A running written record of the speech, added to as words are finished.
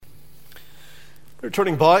We're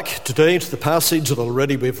turning back today to the passage that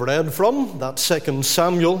already we've read from, that 2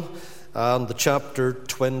 Samuel and the chapter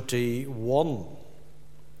 21.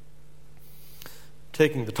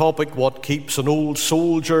 Taking the topic, what keeps an old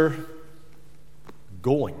soldier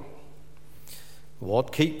going?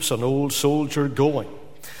 What keeps an old soldier going?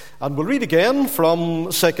 And we'll read again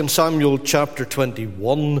from 2 Samuel chapter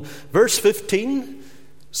 21, verse 15,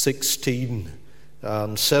 16,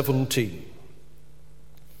 and 17.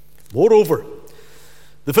 Moreover,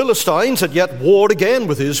 the Philistines had yet warred again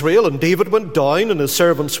with Israel, and David went down and his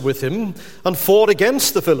servants with him, and fought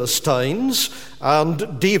against the Philistines,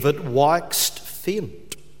 and David waxed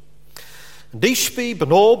faint. And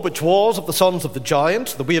Ishbi-benob, which was of the sons of the giant,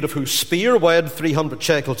 the weight of whose spear weighed 300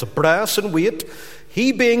 shekels of brass in weight,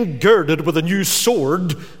 he being girded with a new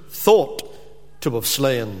sword, thought to have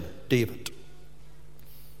slain David.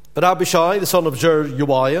 But Abishai, the son of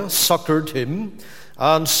Zeruiah, succored him,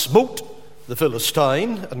 and smote the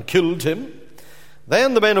Philistine, and killed him.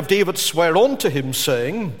 Then the men of David sware unto him,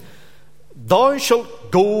 saying, Thou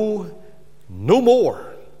shalt go no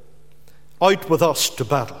more out with us to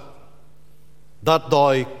battle, that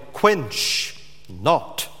thou quench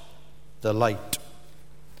not the light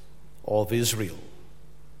of Israel.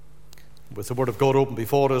 With the word of God open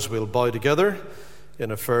before us, we'll bow together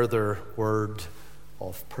in a further word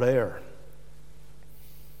of prayer.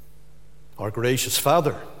 Our gracious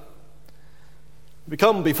Father, we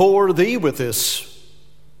come before Thee with this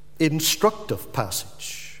instructive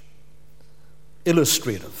passage,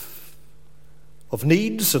 illustrative of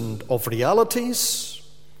needs and of realities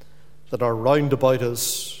that are round about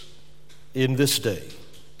us in this day.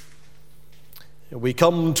 We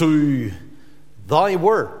come to Thy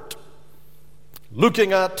Word,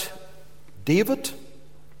 looking at David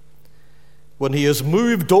when he has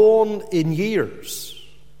moved on in years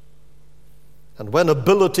and when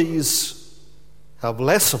abilities have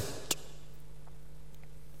lessened.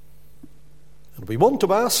 And we want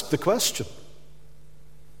to ask the question,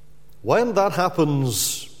 when that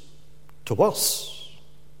happens to us,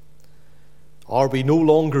 are we no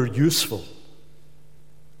longer useful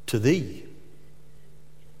to Thee?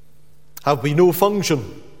 Have we no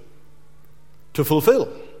function to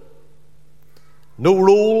fulfill? No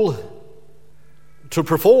role to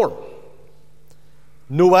perform?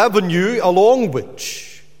 No avenue along which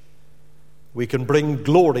we can bring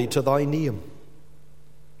glory to Thy name?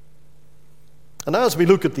 And as we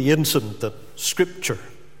look at the incident that Scripture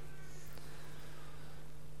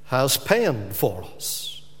has penned for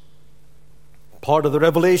us, part of the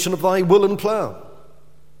revelation of Thy will and plan,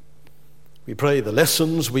 we pray the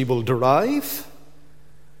lessons we will derive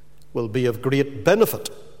will be of great benefit,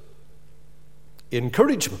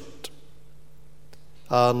 encouragement,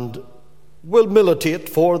 and will militate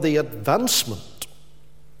for the advancement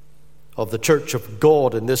of the Church of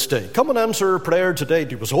God in this day. Come and answer our prayer today.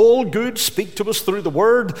 Do us all good. Speak to us through the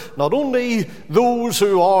Word, not only those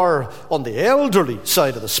who are on the elderly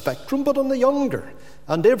side of the spectrum, but on the younger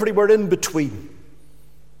and everywhere in between.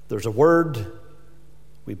 There's a word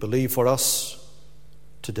we believe for us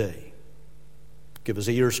today. Give us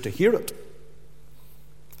ears to hear it,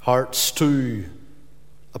 hearts to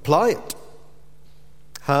apply it,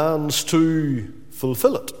 hands to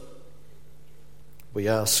fulfill it. We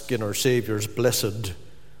ask in our Saviour's blessed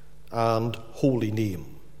and holy name.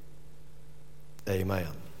 Amen.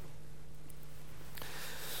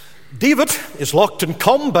 David is locked in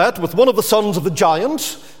combat with one of the sons of the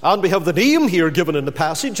giant, and we have the name here given in the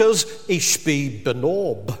passage as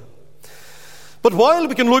Ishbi-benob. But while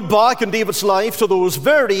we can look back in David's life to those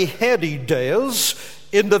very heady days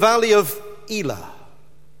in the valley of Elah,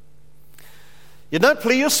 in that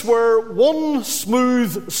place where one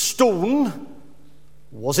smooth stone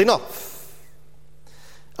was enough,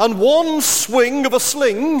 and one swing of a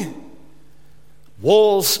sling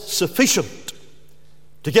was sufficient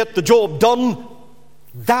to get the job done,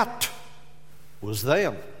 that was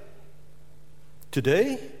then.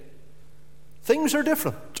 Today, things are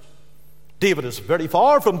different. David is very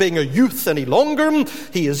far from being a youth any longer.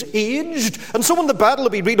 He is aged. And so in the battle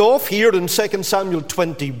that we read off here in 2 Samuel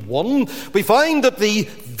 21, we find that the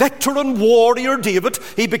veteran warrior David,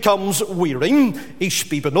 he becomes weary.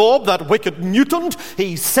 Ishbi-benob, that wicked mutant,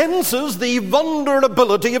 he senses the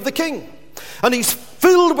vulnerability of the king. And he's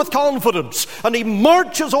filled with confidence, and he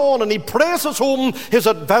marches on and he presses home his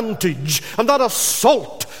advantage. And that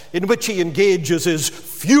assault in which he engages is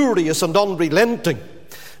furious and unrelenting.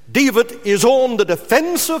 David is on the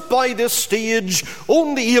defensive by this stage,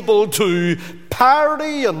 only able to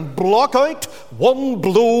parry and block out one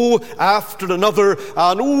blow after another,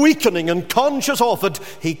 and weakening and conscious of it,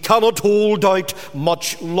 he cannot hold out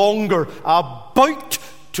much longer. About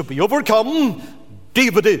to be overcome,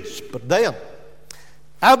 David is. But then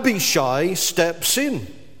Abishai steps in,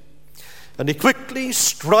 and he quickly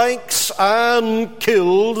strikes and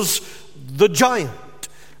kills the giant.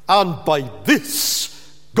 And by this,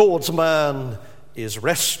 God's man is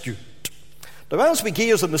rescued. Now, as we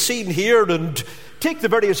gaze on the scene here and take the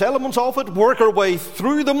various elements of it, work our way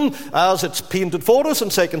through them as it's painted for us in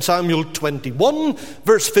 2 Samuel 21,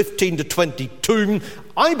 verse 15 to 22,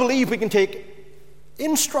 I believe we can take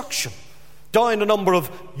instruction down a number of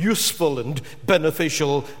useful and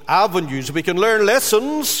beneficial avenues. We can learn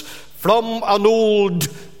lessons from an old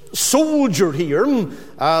soldier here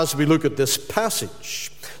as we look at this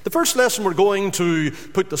passage. The first lesson we're going to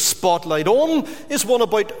put the spotlight on is one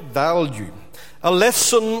about value. A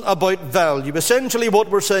lesson about value. Essentially what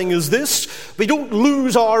we're saying is this: we don't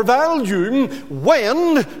lose our value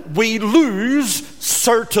when we lose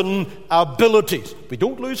certain abilities. We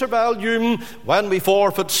don't lose our value when we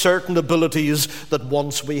forfeit certain abilities that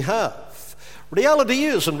once we have. Reality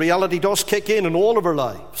is, and reality does kick in all of our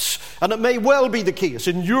lives, and it may well be the case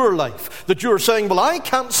in your life that you're saying, well, I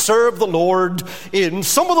can't serve the Lord in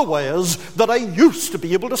some of the ways that I used to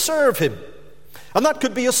be able to serve him. And that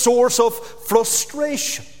could be a source of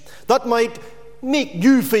frustration. That might make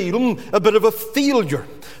you feel a bit of a failure.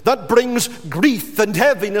 That brings grief and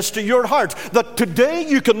heaviness to your heart, that today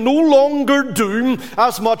you can no longer do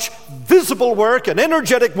as much visible work and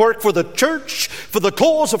energetic work for the church, for the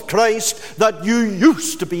cause of Christ, that you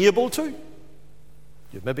used to be able to.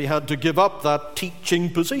 You maybe had to give up that teaching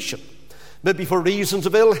position. Maybe for reasons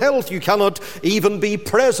of ill health, you cannot even be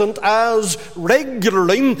present as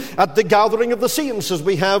regularly at the gathering of the saints as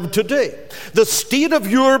we have today. The state of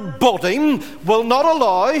your body will not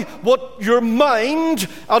allow what your mind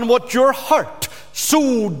and what your heart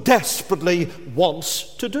so desperately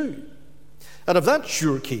wants to do. And if that's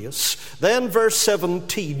your case, then verse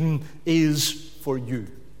 17 is for you.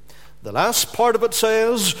 The last part of it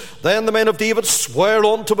says, then the men of David swear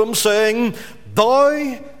unto him, saying,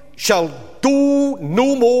 Thou shalt go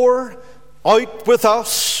no more out with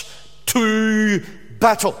us to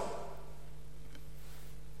battle.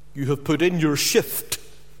 You have put in your shift,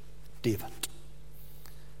 David.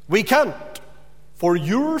 We can't, for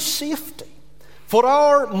your safety, for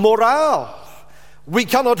our morale, we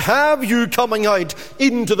cannot have you coming out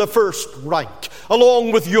into the first rank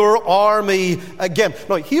along with your army again.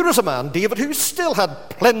 Now, here is a man, David, who still had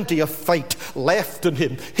plenty of fight left in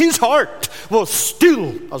him. His heart was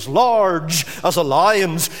still as large as a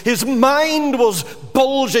lion's. His mind was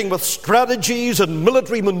bulging with strategies and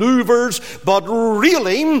military maneuvers, but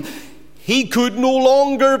really, he could no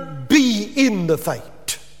longer be in the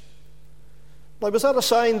fight. Now, was that a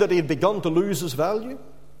sign that he had begun to lose his value?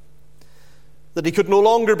 That he could no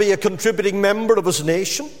longer be a contributing member of his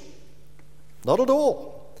nation? Not at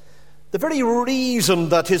all. The very reason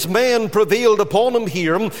that his men prevailed upon him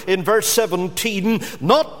here in verse 17,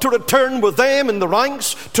 not to return with them in the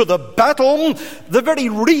ranks to the battle, the very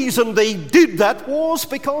reason they did that was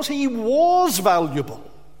because he was valuable.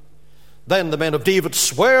 Then the men of David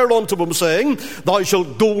swear unto him, saying, Thou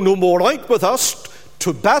shalt go no more out with us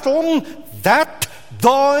to battle, that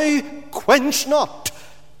thou quench not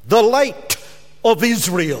the light of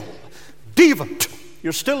Israel. David,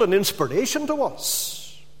 you're still an inspiration to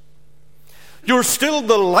us. You're still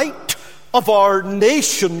the light of our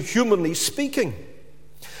nation, humanly speaking.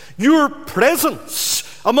 Your presence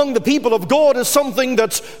among the people of God is something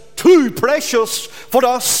that's too precious for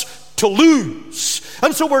us to lose.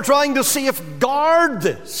 And so we're trying to safeguard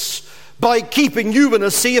this by keeping you in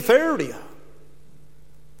a safe area.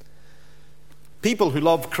 People who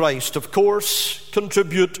love Christ, of course,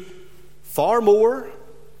 contribute far more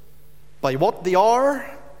by what they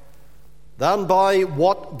are than by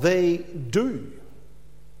what they do.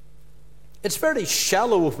 It's very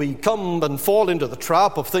shallow if we come and fall into the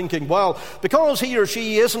trap of thinking, well, because he or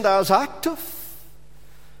she isn't as active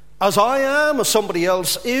as I am, as somebody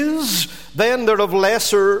else is, then they're of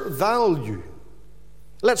lesser value.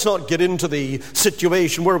 Let's not get into the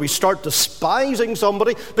situation where we start despising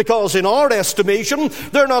somebody because in our estimation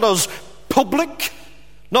they're not as public,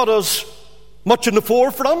 not as much in the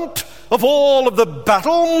forefront of all of the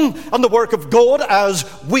battle and the work of God as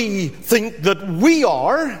we think that we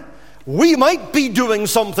are. We might be doing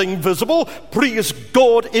something visible, praise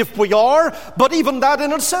God if we are, but even that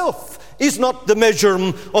in itself is not the measure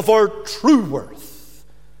of our true worth.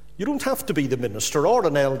 You don't have to be the minister or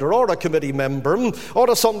an elder or a committee member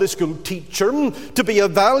or a Sunday school teacher to be a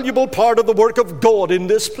valuable part of the work of God in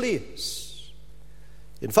this place.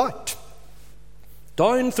 In fact,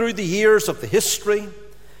 down through the years of the history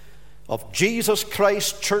of Jesus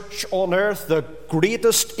Christ Church on earth, the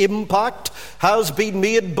greatest impact has been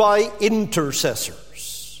made by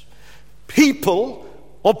intercessors. People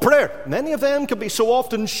of prayer. Many of them can be so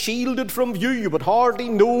often shielded from view, you would hardly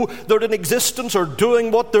know they're in existence or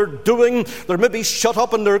doing what they're doing. They're maybe shut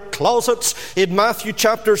up in their closets in Matthew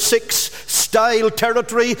chapter 6 style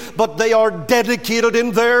territory, but they are dedicated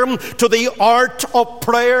in there to the art of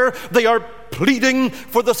prayer. They are pleading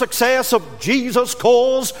for the success of Jesus'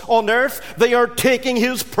 cause on earth. They are taking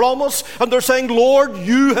his promise and they're saying, Lord,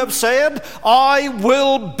 you have said, I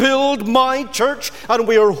will build my church, and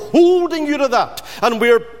we are holding you to that, and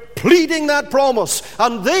we are pleading that promise,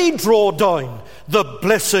 and they draw down the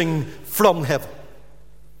blessing from heaven.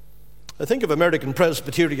 I think of American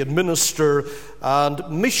Presbyterian minister and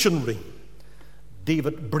missionary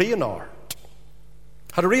David Brainerd.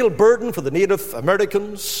 Had a real burden for the Native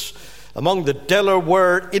Americans among the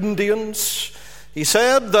Delaware Indians. He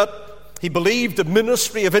said that he believed the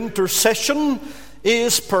ministry of intercession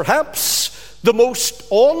is perhaps the most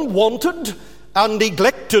unwanted and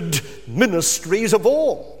neglected ministries of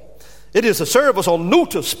all. It is a service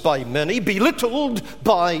unnoticed by many, belittled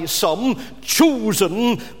by some,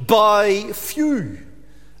 chosen by few.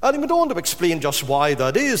 And he went on to explain just why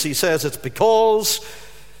that is. He says it's because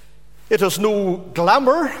it has no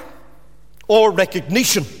glamour or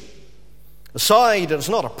recognition. Aside, it's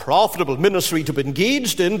not a profitable ministry to be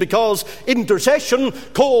engaged in, because intercession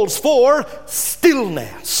calls for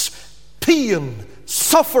stillness, pain,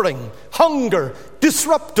 suffering, hunger,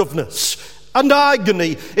 disruptiveness, and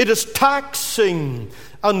agony. It is taxing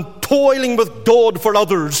and toiling with God for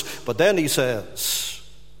others. But then he says,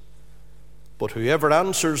 but whoever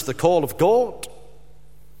answers the call of God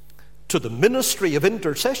to the ministry of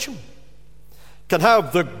intercession can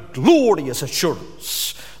have the glorious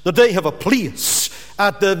assurance that they have a place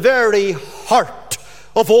at the very heart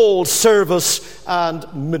of all service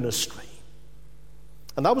and ministry.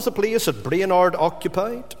 And that was the place that Brainerd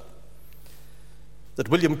occupied, that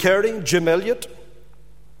William Carey, Jim Elliot,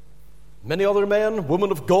 many other men, women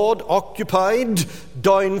of God occupied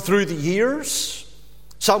down through the years.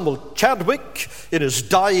 Samuel Chadwick, in his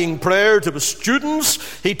dying prayer to his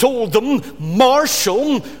students, he told them,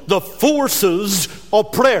 marshal the forces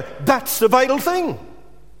of prayer. That's the vital thing.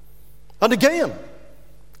 And again,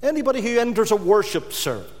 anybody who enters a worship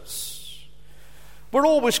service, we're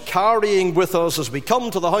always carrying with us as we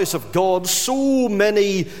come to the house of God so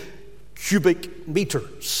many cubic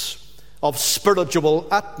meters of spiritual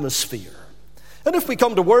atmosphere. And if we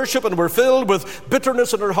come to worship and we're filled with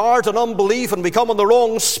bitterness in our heart and unbelief, and we come in the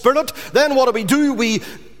wrong spirit, then what do? We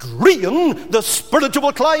drain the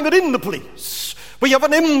spiritual climate in the place. We have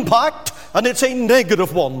an impact, and it's a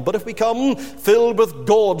negative one. But if we come filled with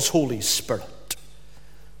God's Holy Spirit,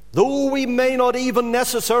 though we may not even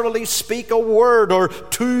necessarily speak a word or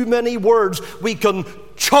too many words, we can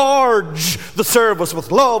charge the service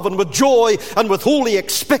with love and with joy and with holy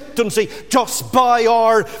expectancy just by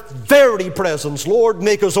our very presence. Lord,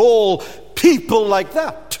 make us all people like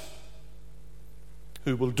that,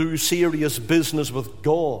 who will do serious business with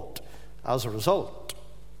God as a result.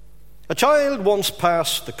 A child once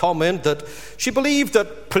passed the comment that she believed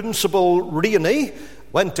that Principal Rainey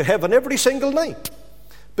went to heaven every single night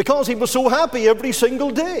because he was so happy every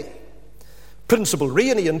single day. Principal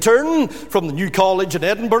Rainey, in turn, from the New College in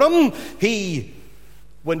Edinburgh, he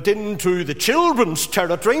went into the children's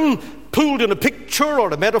territory, pulled in a picture or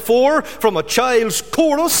a metaphor from a child's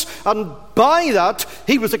chorus, and by that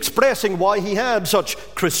he was expressing why he had such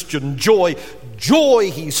Christian joy.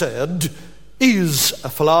 Joy, he said, is a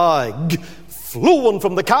flag flowing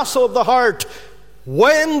from the castle of the heart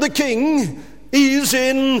when the King is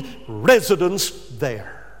in residence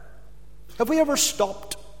there. Have we ever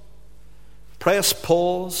stopped, press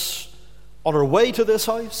pause on our way to this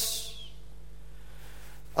house,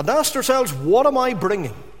 and asked ourselves, what am I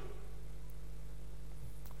bringing?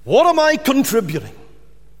 What am I contributing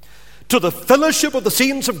to the fellowship of the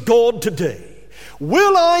saints of God today?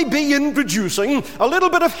 Will I be introducing a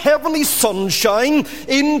little bit of heavenly sunshine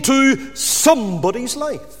into somebody's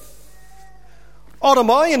life? Or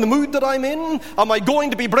am I in the mood that I'm in? Am I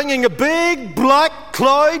going to be bringing a big black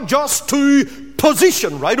cloud just to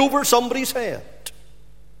position right over somebody's head?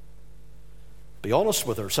 Be honest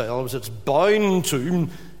with ourselves, it's bound to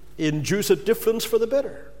induce a difference for the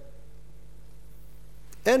better.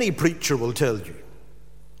 Any preacher will tell you,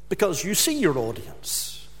 because you see your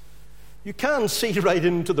audience. You can see right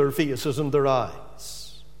into their faces and their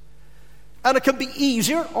eyes. And it can be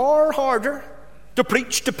easier or harder to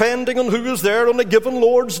preach depending on who is there on a given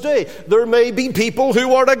Lord's Day. There may be people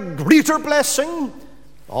who are a greater blessing,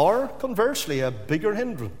 or conversely, a bigger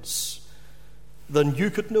hindrance than you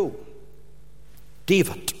could know.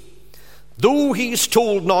 David, though he's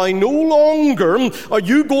told now, no longer are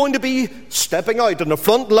you going to be stepping out in the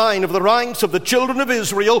front line of the ranks of the children of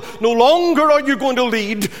Israel, no longer are you going to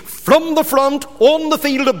lead from the front on the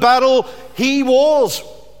field of battle. He was,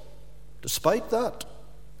 despite that,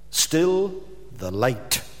 still the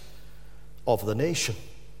light of the nation.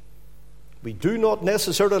 We do not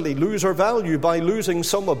necessarily lose our value by losing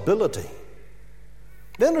some ability.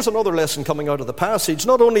 Then there's another lesson coming out of the passage,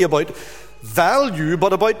 not only about value,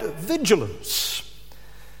 but about vigilance.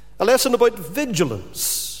 A lesson about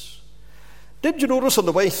vigilance. Did you notice on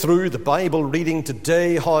the way through the Bible reading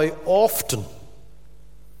today how often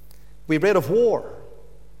we read of war?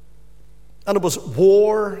 And it was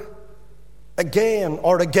war again,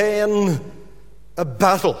 or again, a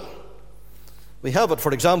battle. We have it,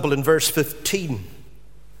 for example, in verse 15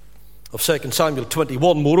 of 2 Samuel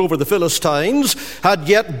 21. Moreover, the Philistines had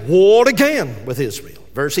yet war again with Israel.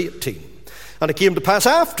 Verse 18. And it came to pass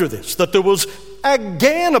after this that there was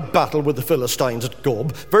again a battle with the Philistines at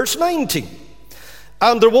Gob. Verse 19.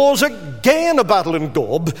 And there was again a battle in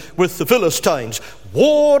Gob with the Philistines.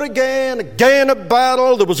 War again a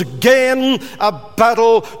battle. There was again a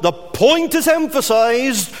battle. The point is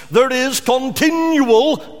emphasized. There is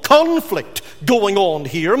continual conflict going on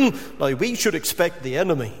here. Now, we should expect the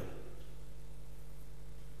enemy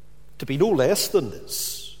to be no less than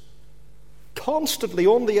this. Constantly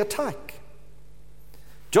on the attack.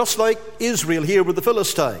 Just like Israel here with the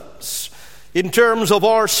Philistines. In terms of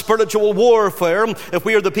our spiritual warfare, if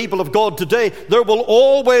we are the people of God today, there will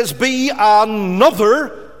always be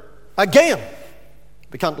another again.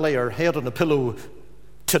 We can't lay our head on a pillow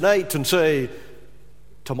tonight and say,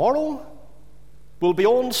 tomorrow will be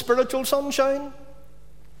on spiritual sunshine.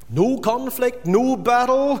 No conflict, no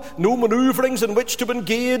battle, no maneuverings in which to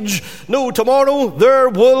engage. No, tomorrow there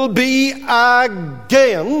will be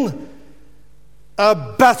again a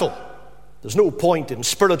battle. There's no point in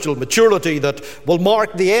spiritual maturity that will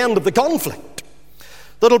mark the end of the conflict,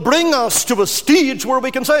 that'll bring us to a stage where we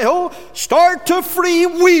can say, start to free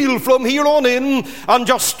wheel from here on in and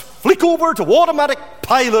just flick over to automatic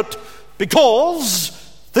pilot because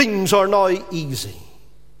things are now easy.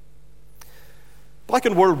 Back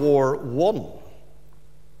in World War I,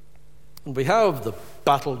 and we have the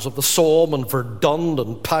battles of the Somme and Verdun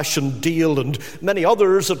and Passchendaele and many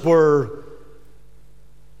others that were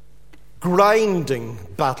grinding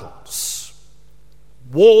battles,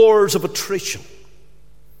 wars of attrition.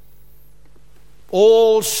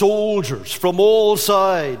 All soldiers from all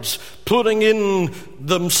sides putting in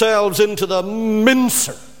themselves into the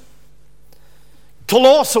mincer.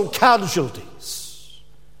 Colossal casualties.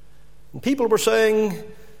 And people were saying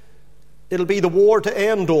it'll be the war to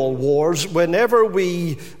end all wars whenever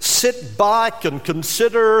we sit back and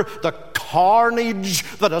consider the carnage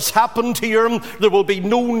that has happened here. There will be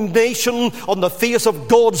no nation on the face of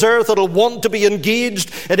God's earth that will want to be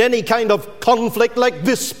engaged in any kind of conflict like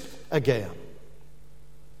this again.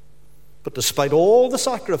 But despite all the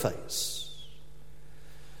sacrifice,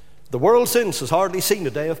 the world since has hardly seen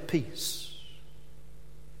a day of peace.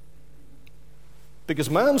 Because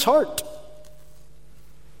man's heart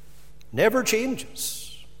never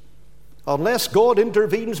changes unless God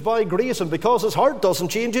intervenes by grace, and because his heart doesn't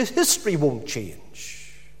change, his history won't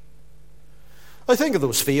change. I think of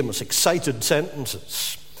those famous excited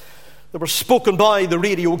sentences that were spoken by the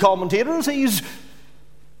radio commentators. He's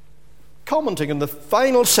commenting in the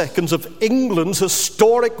final seconds of England's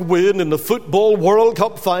historic win in the Football World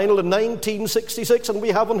Cup final in 1966, and we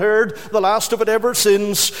haven't heard the last of it ever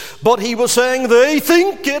since. But he was saying, they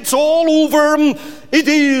think it's all over. It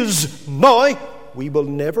is now. We will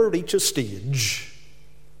never reach a stage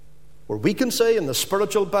where we can say in the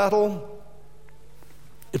spiritual battle,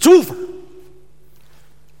 it's over.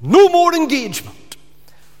 No more engagement.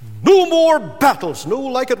 No more battles. No,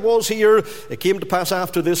 like it was here. It came to pass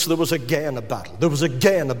after this, there was again a battle. There was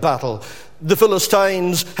again a battle. The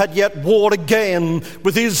Philistines had yet war again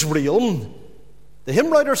with Israel. The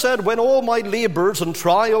hymn writer said, when all my labours and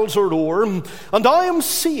trials are o'er, and I am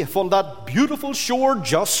safe on that beautiful shore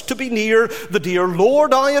just to be near, the dear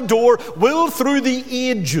Lord I adore will through the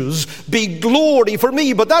ages be glory for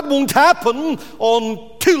me. But that won't happen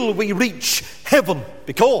until we reach heaven,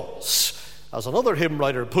 because, as another hymn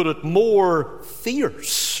writer put it, more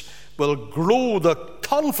fierce will grow the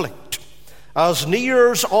conflict As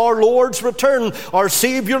nears our Lord's return, our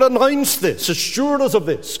Saviour announced this, assured us of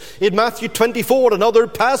this. In Matthew 24 and other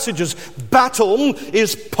passages, battle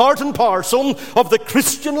is part and parcel of the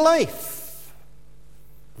Christian life.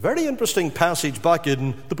 Very interesting passage back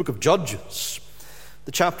in the book of Judges.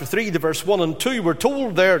 The chapter 3, the verse 1 and 2, we're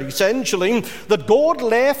told there essentially that God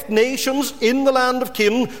left nations in the land of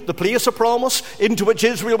Canaan, the place of promise into which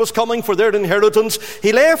Israel was coming for their inheritance.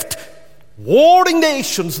 He left warring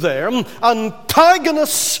nations there,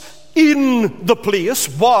 antagonists in the place.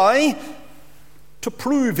 Why? To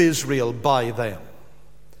prove Israel by them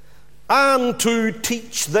and to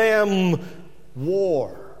teach them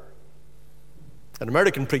war. An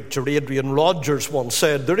American preacher, Adrian Rogers, once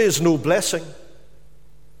said, "There is no blessing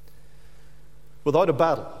without a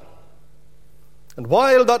battle." And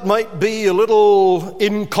while that might be a little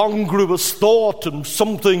incongruous thought and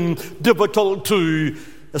something difficult to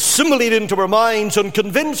assimilate into our minds and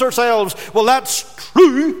convince ourselves, well, that's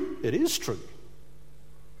true, it is true.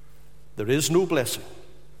 There is no blessing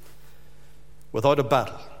without a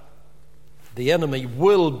battle. The enemy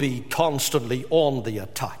will be constantly on the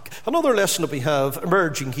attack. Another lesson that we have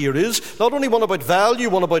emerging here is not only one about value,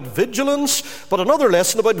 one about vigilance, but another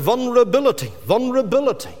lesson about vulnerability.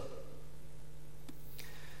 Vulnerability.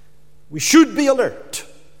 We should be alert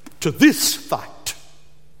to this fact.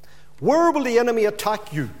 Where will the enemy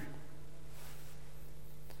attack you?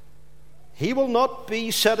 He will not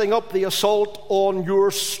be setting up the assault on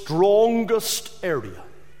your strongest area,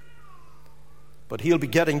 but he'll be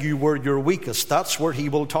getting you where you're weakest. That's where he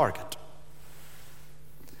will target.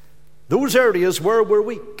 Those areas where we're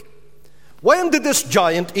weak. When did this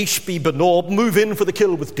giant Ishbi-Benob move in for the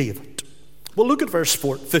kill with David? Well, look at verse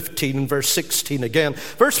 15 and verse 16 again.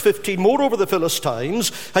 Verse 15, moreover the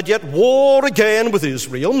Philistines had yet war again with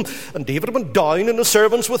Israel, and David went down and his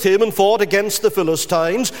servants with him and fought against the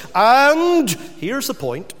Philistines. And, here's the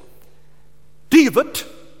point, David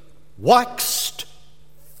waxed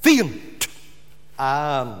faint,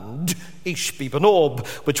 and Ishbi-Benob,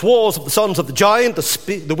 which was of the sons of the giant,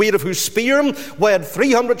 the weight of whose spear weighed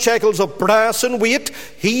 300 shekels of brass in weight,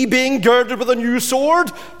 he being girded with a new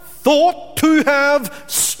sword, thought to have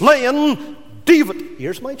slain David.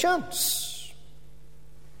 Here's my chance.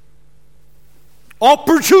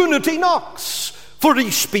 Opportunity knocks for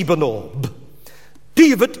Ishbi-Benob.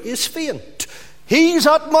 David is faint. He's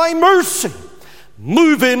at my mercy.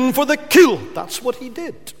 Move in for the kill. That's what he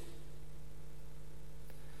did.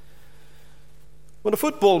 When a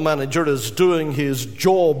football manager is doing his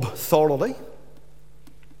job thoroughly,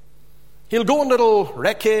 he'll go on little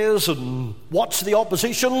recces and watch the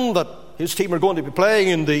opposition that his team are going to be playing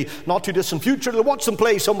in the not-too-distant future. He'll watch them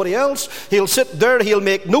play somebody else. He'll sit there, he'll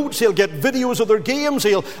make notes, he'll get videos of their games,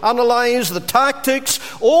 he'll analyse the tactics,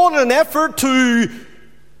 all in an effort to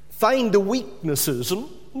find the weaknesses and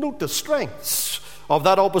note the strengths of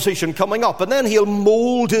that opposition coming up. And then he'll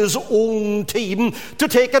mould his own team to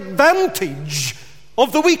take advantage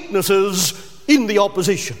of the weaknesses in the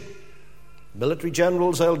opposition. Military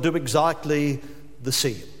generals, they'll do exactly the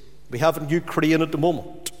same. We have in Ukraine at the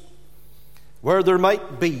moment, where there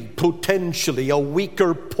might be potentially a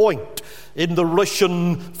weaker point in the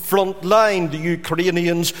Russian front line. The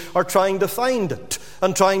Ukrainians are trying to find it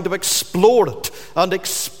and trying to explore it and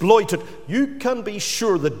exploit it. You can be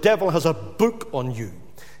sure the devil has a book on you.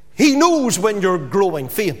 He knows when you're growing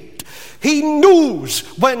faint. He knows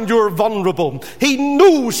when you're vulnerable. He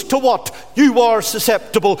knows to what you are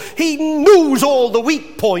susceptible. He knows all the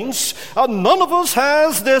weak points, and none of us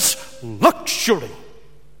has this luxury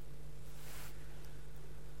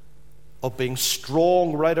of being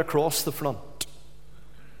strong right across the front.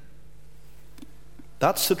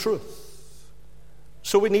 That's the truth.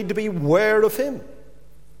 So we need to be aware of him.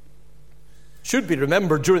 Should be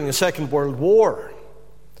remembered during the Second World War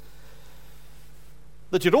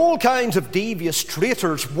that you had all kinds of devious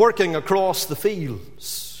traitors working across the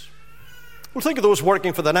fields. Well, think of those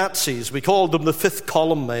working for the Nazis. We called them the fifth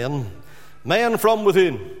column men. Men from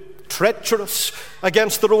within, treacherous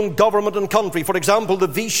against their own government and country. For example, the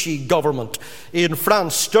Vichy government in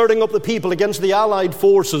France, stirring up the people against the Allied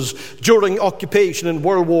forces during occupation in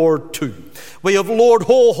World War II. We have Lord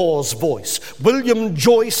Haw-Haw's voice, William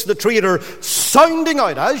Joyce the traitor, sounding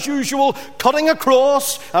out, as usual, cutting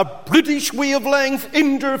across a British wavelength,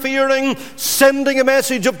 interfering, sending a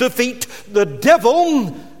message of defeat. The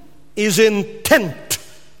devil is intent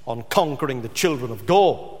on conquering the children of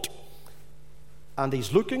God. And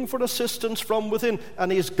he's looking for assistance from within,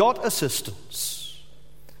 and he's got assistance.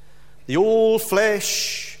 The old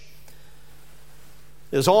flesh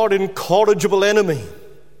is our incorrigible enemy.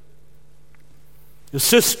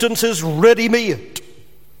 Assistance is ready-made.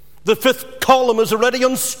 The fifth column is already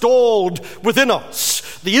installed within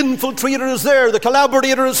us. The infiltrator is there. The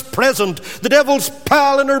collaborator is present. The devil's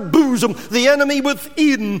pal in her bosom. The enemy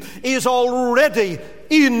within is already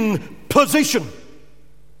in position.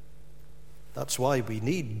 That's why we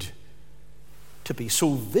need to be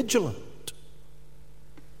so vigilant.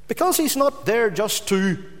 Because he's not there just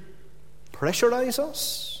to pressurize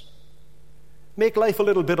us, make life a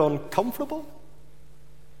little bit uncomfortable.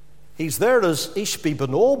 He's there as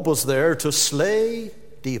Ishbi-Benob was there to slay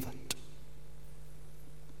David.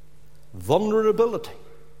 Vulnerability.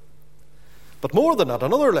 But more than that,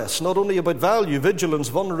 another lesson, not only about value, vigilance,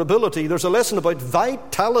 vulnerability, there's a lesson about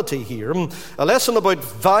vitality here. A lesson about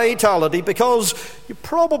vitality, because you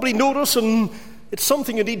probably notice, and it's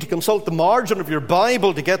something you need to consult the margin of your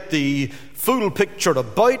Bible to get the full picture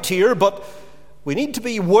about here, but we need to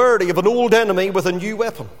be wary of an old enemy with a new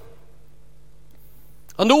weapon.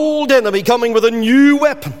 An old enemy coming with a new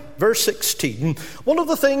weapon. Verse 16. One of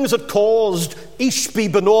the things that caused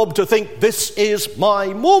Ishbi-Benob to think, this is my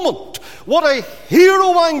moment. What a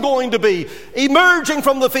hero I'm going to be, emerging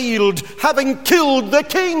from the field, having killed the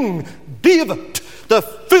king, David. The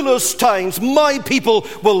Philistines, my people,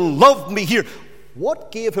 will love me here.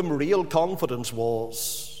 What gave him real confidence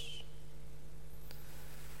was,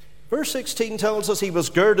 verse 16 tells us he was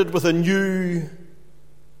girded with a new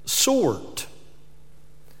sword.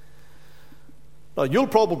 Now, you'll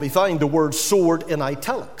probably find the word sword in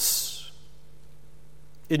italics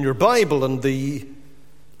in your Bible, and the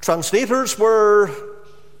translators were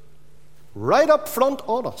right up front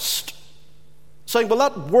honest, saying, well,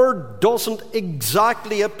 that word doesn't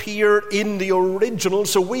exactly appear in the original,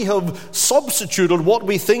 so we have substituted what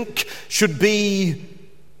we think should be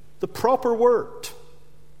the proper word.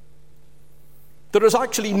 There is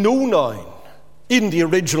actually no noun in the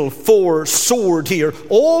original for sword here.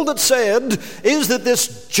 All that's said is that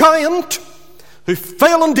this giant who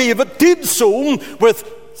fell on David did so with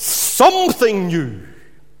something new.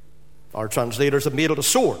 Our translators have made it a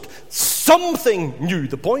sword. Something new.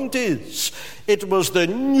 The point is, it was the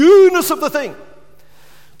newness of the thing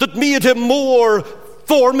that made him more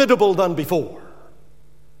formidable than before.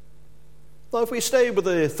 Now, if we stay with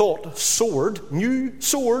the thought sword, new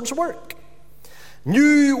swords work.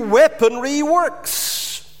 New weaponry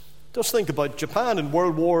works. Just think about Japan in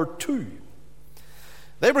World War II.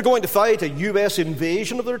 They were going to fight a U.S.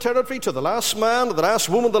 invasion of their territory to the last man, the last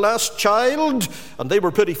woman, the last child, and they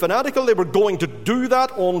were pretty fanatical. They were going to do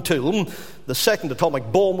that until the second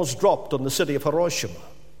atomic bomb was dropped on the city of Hiroshima.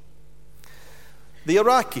 The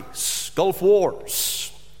Iraqis, Gulf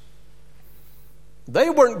Wars,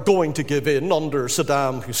 they weren't going to give in under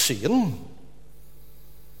Saddam Hussein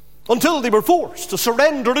until they were forced to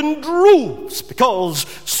surrender in droves, because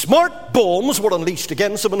smart bombs were unleashed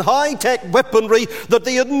against them and high-tech weaponry that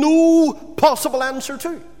they had no possible answer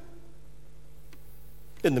to.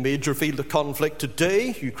 In the major field of conflict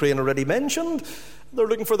today, Ukraine already mentioned, they're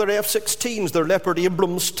looking for their F-16s, their Leopard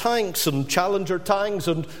Abrams tanks and Challenger tanks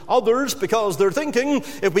and others, because they're thinking,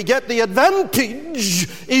 if we get the advantage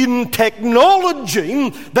in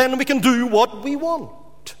technology, then we can do what we want.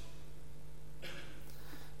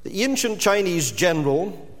 The ancient Chinese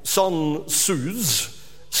general Sun Tzu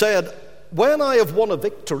said, when I have won a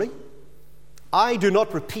victory, I do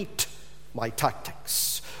not repeat my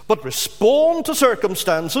tactics, but respond to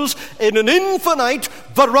circumstances in an infinite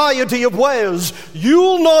variety of ways.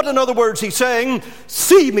 You'll not, in other words, he's saying,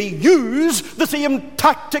 see me use the same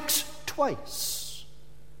tactics twice.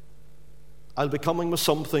 I'll be coming with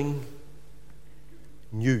something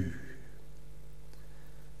new.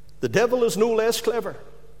 The devil is no less clever.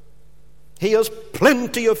 He has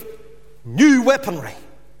plenty of new weaponry,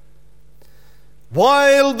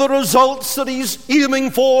 while the results that he's aiming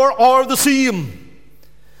for are the same.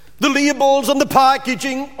 The labels and the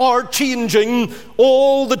packaging are changing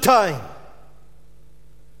all the time.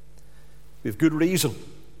 We have good reason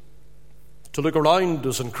to look around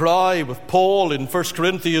us and cry with Paul in 1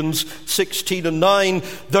 Corinthians 16 and 9,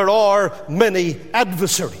 there are many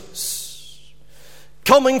adversaries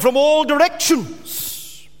coming from all directions.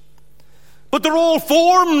 But they're all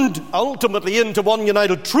formed ultimately into one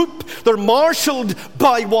united troop. They're marshaled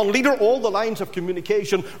by one leader. All the lines of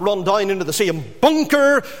communication run down into the same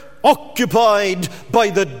bunker, occupied by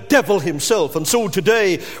the devil himself. And so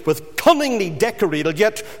today, with cunningly decorated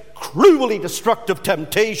yet cruelly destructive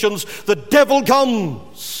temptations, the devil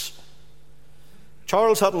comes.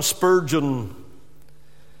 Charles Haddon Spurgeon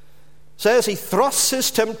says he thrusts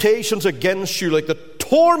his temptations against you like the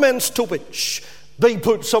torments to which they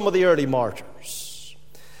put some of the early martyrs.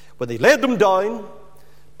 When they laid them down,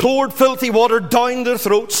 poured filthy water down their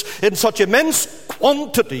throats in such immense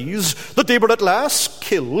quantities that they were at last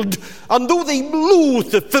killed. And though they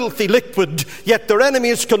loathed the filthy liquid, yet their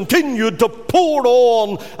enemies continued to pour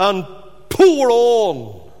on and pour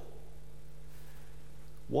on.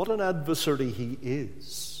 What an adversary he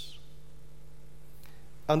is.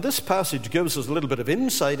 And this passage gives us a little bit of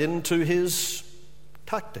insight into his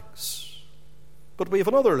tactics. But we have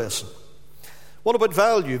another lesson. What about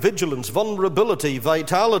value, vigilance, vulnerability,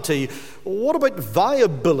 vitality? What about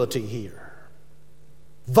viability here?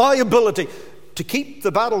 Viability. To keep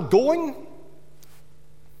the battle going?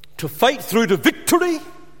 To fight through to victory?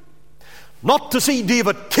 Not to see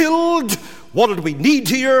David killed? What did we need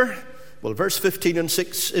here? Well, verse 15 and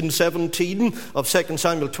 17 of 2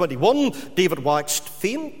 Samuel 21, David waxed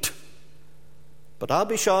faint, but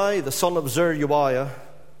Abishai, the son of Zeruiah,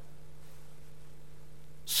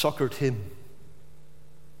 succored him.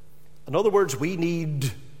 In other words, we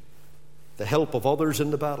need the help of others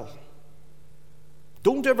in the battle.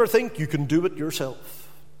 Don't ever think you can do it yourself.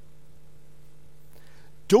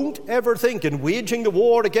 Don't ever think in waging the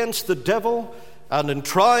war against the devil and in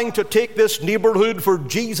trying to take this neighborhood for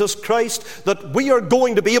Jesus Christ that we are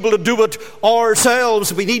going to be able to do it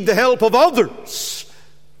ourselves. We need the help of others.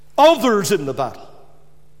 Others in the battle.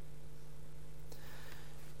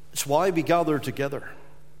 It's why we gather together.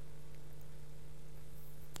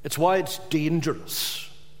 It's why it's dangerous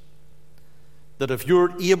that if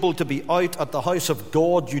you're able to be out at the house of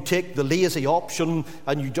God, you take the lazy option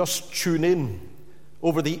and you just tune in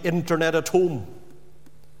over the internet at home.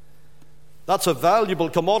 That's a valuable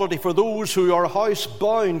commodity for those who are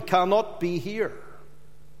housebound, cannot be here.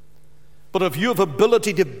 But if you have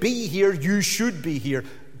ability to be here, you should be here.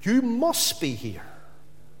 You must be here.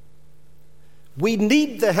 We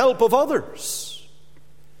need the help of others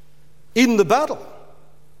in the battle.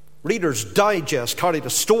 Reader's Digest carried a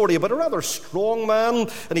story about a rather strong man,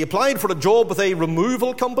 and he applied for a job with a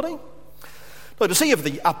removal company. Now, to see if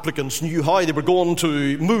the applicants knew how they were going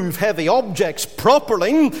to move heavy objects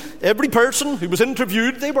properly, every person who was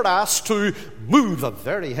interviewed, they were asked to move a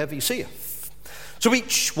very heavy safe. So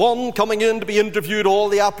each one coming in to be interviewed, all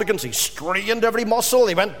the applicants, he strained every muscle,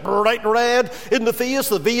 they went bright red in the face,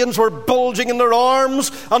 the veins were bulging in their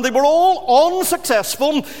arms, and they were all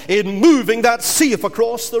unsuccessful in moving that safe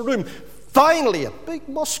across the room. Finally, a big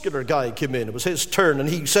muscular guy came in. It was his turn, and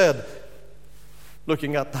he said,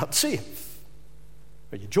 looking at that safe,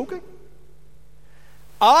 "Are you joking?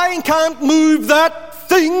 I can't move that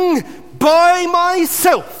thing by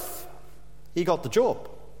myself." He got the job.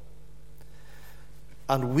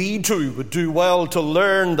 And we too would do well to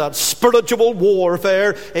learn that spiritual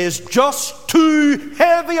warfare is just too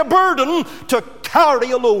heavy a burden to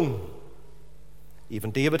carry alone.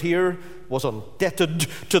 Even David here was indebted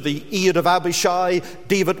to the aid of Abishai.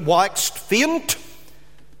 David waxed faint,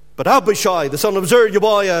 but Abishai, the son of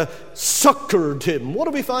Zeruiah, succored him. What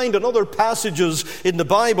do we find in other passages in the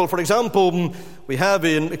Bible? For example, we have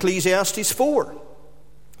in Ecclesiastes 4.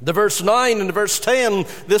 The verse 9 and the verse 10,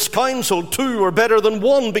 "This counsel, two are better than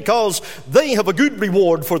one, because they have a good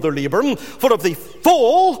reward for their labor. For if they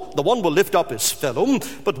fall, the one will lift up his fellow.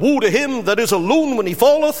 But woe to him that is alone when he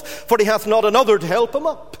falleth, for he hath not another to help him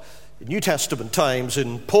up." In New Testament times,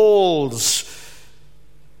 in Paul's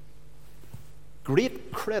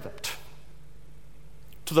great credit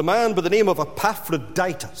to the man by the name of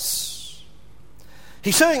Epaphroditus,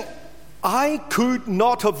 he's saying, "I could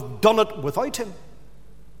not have done it without him."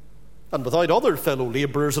 And without other fellow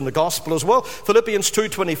laborers in the gospel as well. Philippians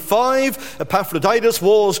 2:25, Epaphroditus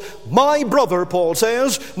was my brother, Paul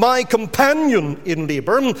says, my companion in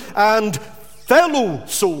labor and fellow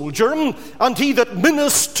soldier, and he that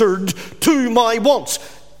ministered to my wants.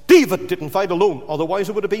 David didn't fight alone, otherwise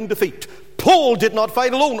it would have been defeat. Paul did not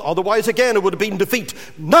fight alone, otherwise again it would have been defeat.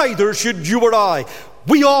 Neither should you or I.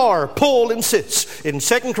 We are, Paul insists, in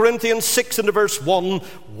 2 Corinthians 6 and verse 1,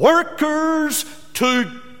 workers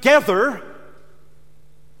together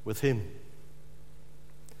with him.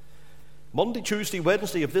 Monday, Tuesday,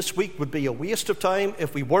 Wednesday of this week would be a waste of time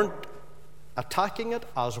if we weren't attacking it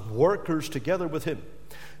as workers together with him.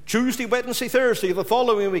 Tuesday, Wednesday, Thursday of the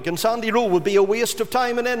following week in Sandy Row would be a waste of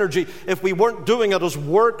time and energy if we weren't doing it as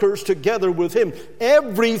workers together with him.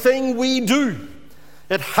 Everything we do,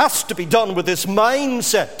 it has to be done with this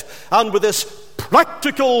mindset and with this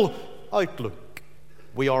practical outlook.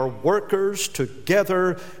 We are workers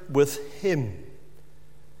together with him.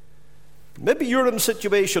 Maybe you're in a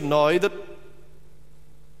situation now that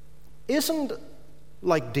isn't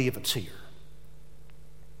like David's here.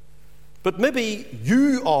 But maybe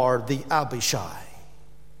you are the Abishai.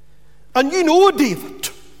 And you know David.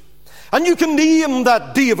 And you can name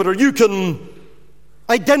that David, or you can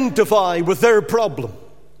identify with their problem.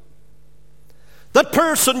 That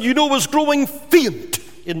person you know is growing faint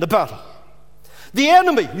in the battle. The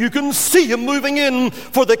enemy, you can see him moving in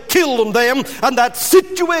for the kill on them, and that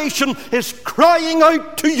situation is crying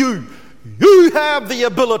out to you. You have the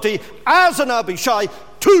ability, as an Abishai,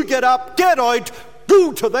 to get up, get out,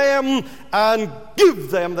 go to them, and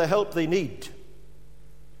give them the help they need.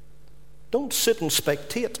 Don't sit and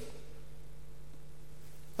spectate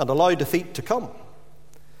and allow defeat to come.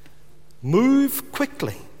 Move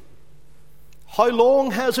quickly. How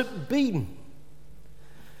long has it been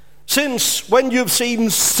since, when you've seen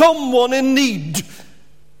someone in need,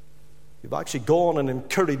 you've actually gone and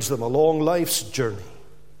encouraged them along life's journey?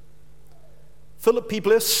 Philip P.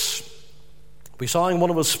 Bliss, we sang one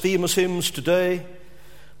of his famous hymns today,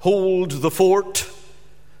 "Hold the Fort,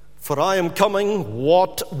 for I am coming."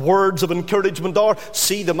 What words of encouragement are.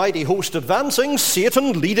 See the mighty host advancing,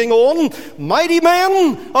 Satan leading on, mighty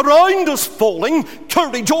men around us falling,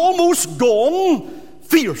 courage almost gone.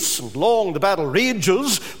 Fierce and long the battle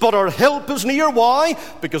rages, but our help is near. Why?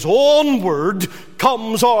 Because onward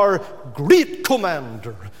comes our great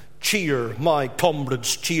commander. Cheer, my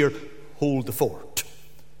comrades, cheer. Hold the fort,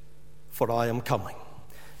 for I am coming.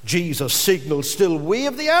 Jesus' signal still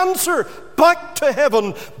wave the answer. Back to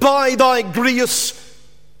heaven, by thy grace,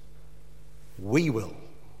 we will.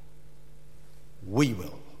 We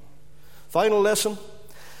will. Final lesson.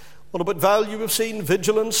 What about value we've seen?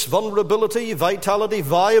 Vigilance, vulnerability, vitality,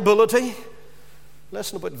 viability.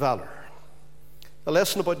 Lesson about valor. A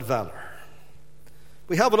lesson about valor.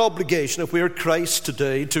 We have an obligation, if we are Christ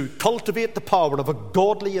today, to cultivate the power of a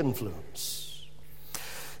godly influence.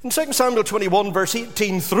 In 2 Samuel 21, verse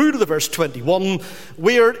 18 through to the verse 21,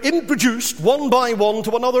 we are introduced one by one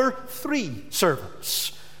to another 3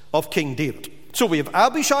 servants of King David. So we have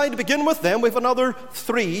Abishai to begin with, then we have another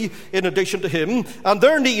 3 in addition to him, and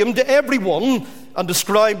they're named everyone and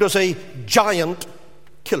described as a giant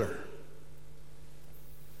killer.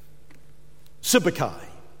 Sibbecai,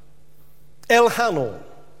 Elhanan,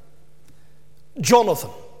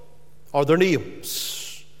 Jonathan are their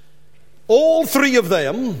names. All 3 of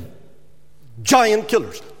them giant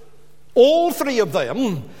killers. All 3 of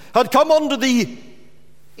them had come under the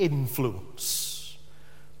influence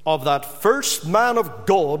of that first man of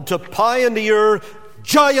God to pioneer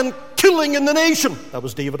giant killing in the nation. That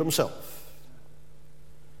was David himself.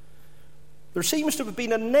 There seems to have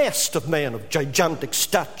been a nest of men of gigantic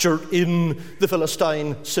stature in the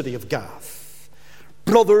Philistine city of Gath.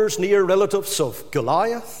 Brothers, near relatives of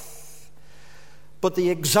Goliath. But the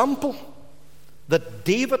example that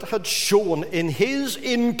David had shown in his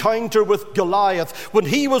encounter with Goliath when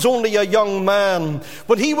he was only a young man,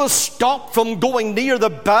 when he was stopped from going near the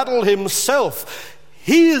battle himself,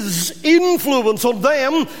 his influence on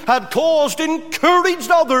them had caused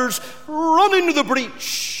encouraged others, run into the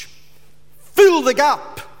breach, fill the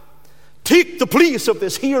gap, take the place of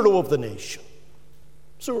this hero of the nation.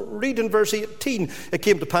 So read in verse 18, it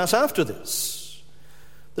came to pass after this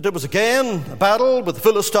that there was again a battle with the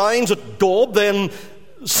Philistines at Gob. Then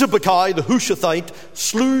Sibbecai the Hushathite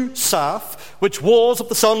slew Saph, which was of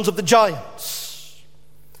the sons of the giants.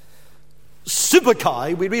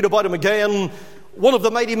 Sibbecai, we read about him again, one of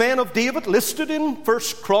the mighty men of David, listed in 1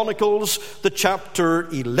 Chronicles, the chapter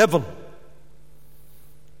 11.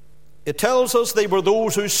 It tells us they were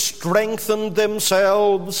those who strengthened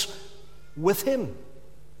themselves with him.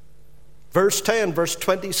 Verse 10, verse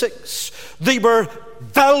 26. They were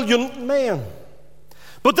valiant men,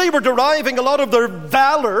 but they were deriving a lot of their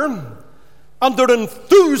valor and their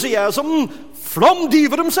enthusiasm from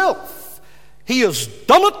David himself. He has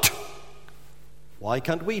done it. Why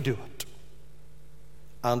can't we do it?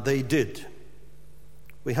 And they did.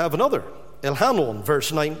 We have another, Elhanan,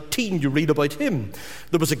 verse 19, you read about him.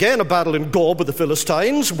 There was again a battle in Gob with the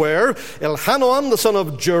Philistines, where Elhanan, the son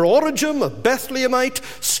of Jehoiarib, a Bethlehemite,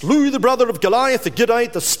 slew the brother of Goliath, the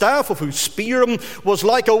Gittite, the staff of whose spear was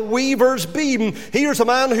like a weaver's beam. Here's a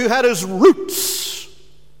man who had his roots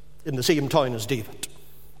in the same town as David.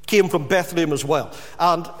 Came from Bethlehem as well.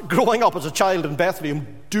 And growing up as a child in Bethlehem,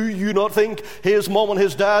 do you not think his mom and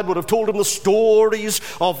his dad would have told him the stories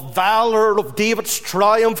of valor, of David's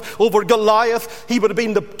triumph over Goliath? He would have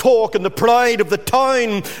been the talk and the pride of the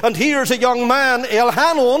town. And here's a young man,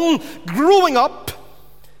 Elhanan, growing up,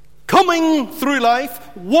 coming through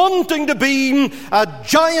life, wanting to be a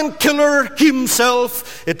giant killer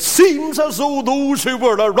himself. It seems as though those who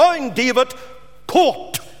were around David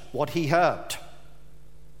caught what he had.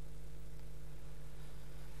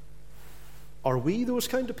 Are we those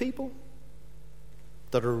kind of people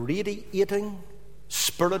that are radiating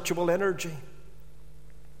spiritual energy.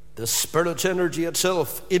 The Spirit's energy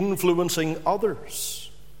itself influencing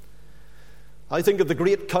others. I think of the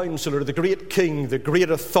great counselor, the great king, the great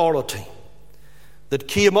authority that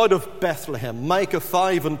came out of Bethlehem. Micah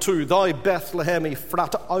 5:2, Thou Bethlehem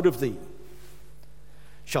Ephratah, out of thee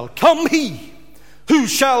shall come he who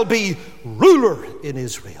shall be ruler in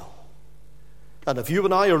Israel. And if you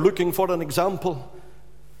and I are looking for an example,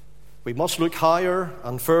 we must look higher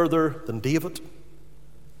and further than David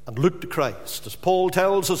and look to Christ. As Paul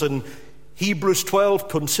tells us in Hebrews 12,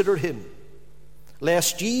 consider him,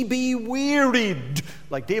 lest ye be wearied,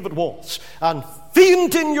 like David was, and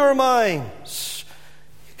faint in your minds.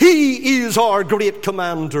 He is our great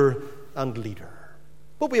commander and leader.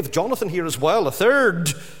 But we have Jonathan here as well, a third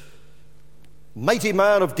mighty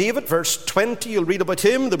man of David. Verse 20, you'll read about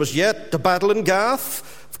him. There was yet the battle in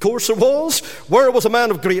Gath. Of course there was. Where was a man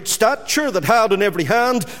of great stature that had in every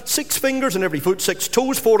hand 6 fingers, and every foot 6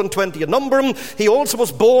 toes, 24 in number. He also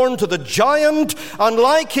was born to the giant, and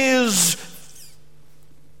like his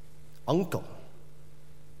uncle,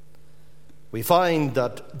 we find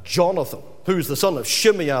that Jonathan, who's the son of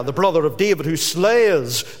Shimeah, the brother of David, who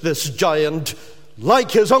slays this giant,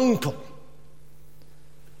 like his uncle,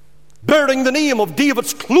 bearing the name of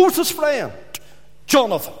David's closest friend,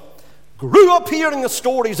 Jonathan, grew up hearing the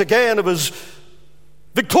stories again of his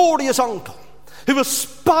victorious uncle, who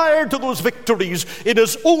aspired to those victories in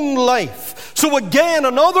his own life. So again,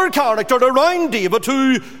 another character around David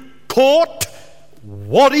who caught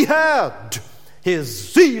what he had.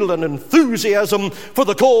 His zeal and enthusiasm for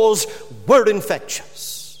the cause were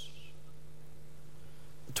infectious.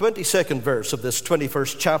 The 22nd verse of this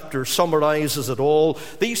 21st chapter summarizes it all.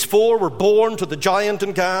 These 4 were born to the giant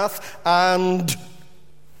in Gath, and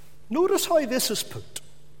notice how this is put.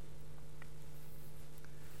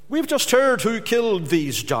 We've just heard who killed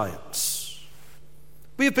these giants.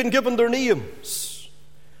 We've been given their names.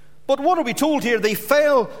 But what are we told here? They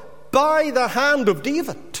fell by the hand of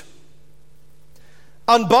David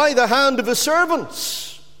and by the hand of his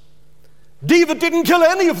servants. David didn't kill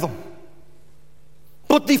any of them,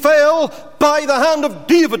 but they fell by the hand of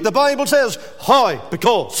David. The Bible says, how?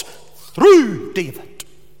 Because through David,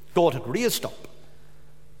 God had raised up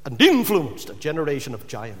and influenced a generation of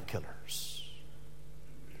giant killers.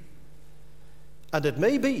 And it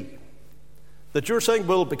may be that you're saying,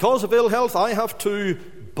 well, because of ill health, I have to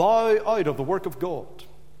bow out of the work of God,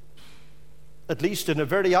 at least in a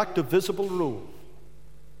very active, visible role.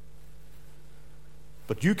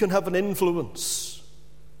 But you can have an influence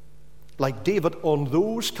like David on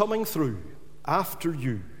those coming through after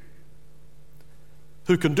you,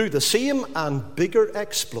 who can do the same and bigger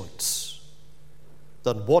exploits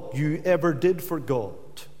than what you ever did for God.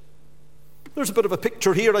 There's a bit of a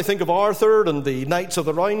picture here, I think, of Arthur and the Knights of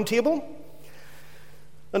the Round Table,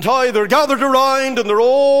 and how they're gathered around and they're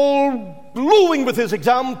all glowing with his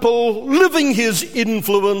example, living his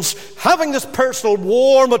influence, having this personal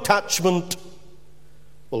warm attachment.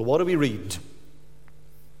 Well, what do we read?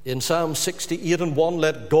 In Psalm 68:1,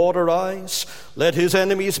 let God arise, let his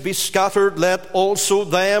enemies be scattered, let also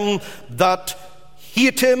them that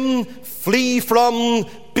hate him flee from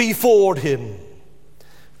before him.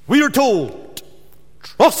 We are told,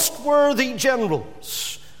 trustworthy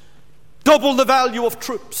generals double the value of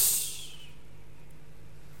troops.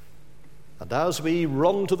 And as we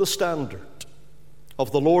run to the standard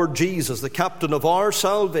of the Lord Jesus, the captain of our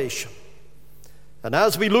salvation, and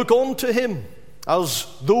as we look unto him as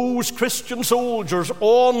those Christian soldiers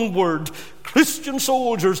onward, Christian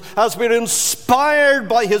soldiers, as we're inspired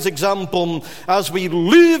by his example, as we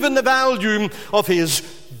live in the value of his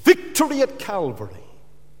victory at Calvary,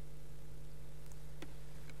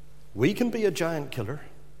 we can be a giant killer,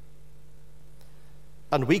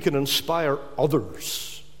 and we can inspire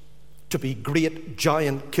others to be great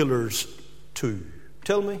giant killers too.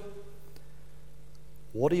 Tell me,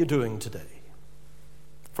 what are you doing today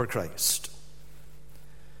for Christ?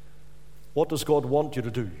 What does God want you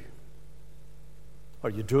to do? Are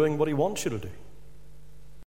you doing what he wants you to do?